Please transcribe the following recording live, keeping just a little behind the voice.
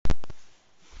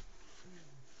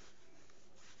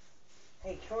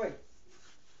Troy,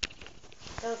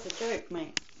 that was a joke,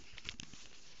 mate.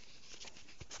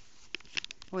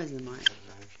 Where's the mic?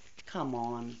 Come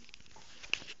on.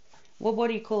 What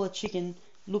do you call a chicken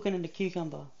looking at a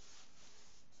cucumber?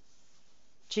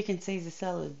 Chicken Caesar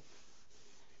salad.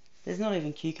 There's not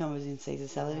even cucumbers in Caesar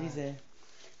salad, is there?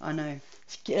 I know.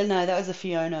 No, that was a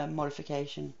Fiona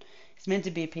modification. It's meant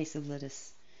to be a piece of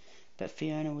lettuce, but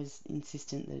Fiona was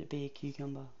insistent that it be a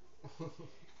cucumber.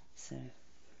 So,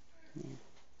 yeah.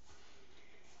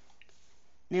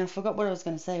 Now I forgot what I was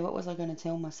going to say. What was I going to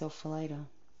tell myself for later?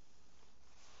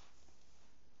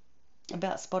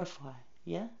 About Spotify,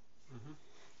 yeah? Mm-hmm.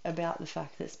 About the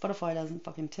fact that Spotify doesn't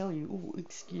fucking tell you. Ooh,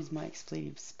 excuse my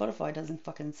expletives. Spotify doesn't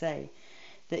fucking say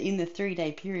that in the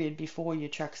 3-day period before your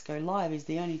tracks go live is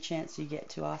the only chance you get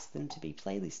to ask them to be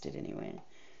playlisted anywhere,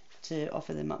 to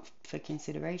offer them up for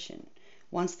consideration.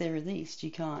 Once they're released,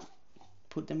 you can't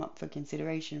put them up for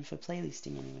consideration for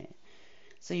playlisting anywhere.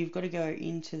 So you've got to go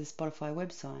into the Spotify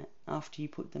website after you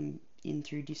put them in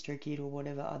through DistroKid or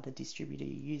whatever other distributor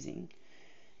you're using,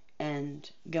 and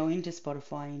go into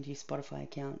Spotify, into your Spotify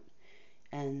account,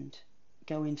 and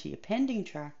go into your pending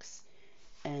tracks,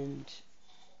 and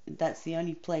that's the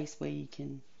only place where you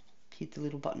can hit the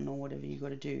little button or whatever you got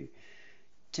to do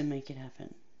to make it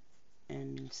happen.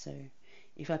 And so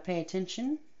if I pay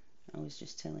attention, I was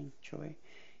just telling Troy,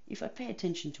 if I pay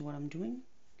attention to what I'm doing,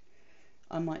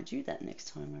 I might do that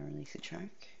next time I release a track.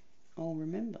 I'll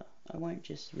remember. I won't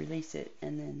just release it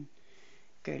and then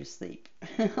go to sleep.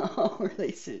 I'll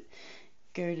release it,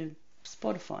 go to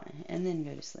Spotify, and then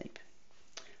go to sleep.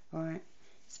 Alright,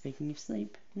 speaking of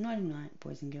sleep, nighty night,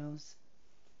 boys and girls.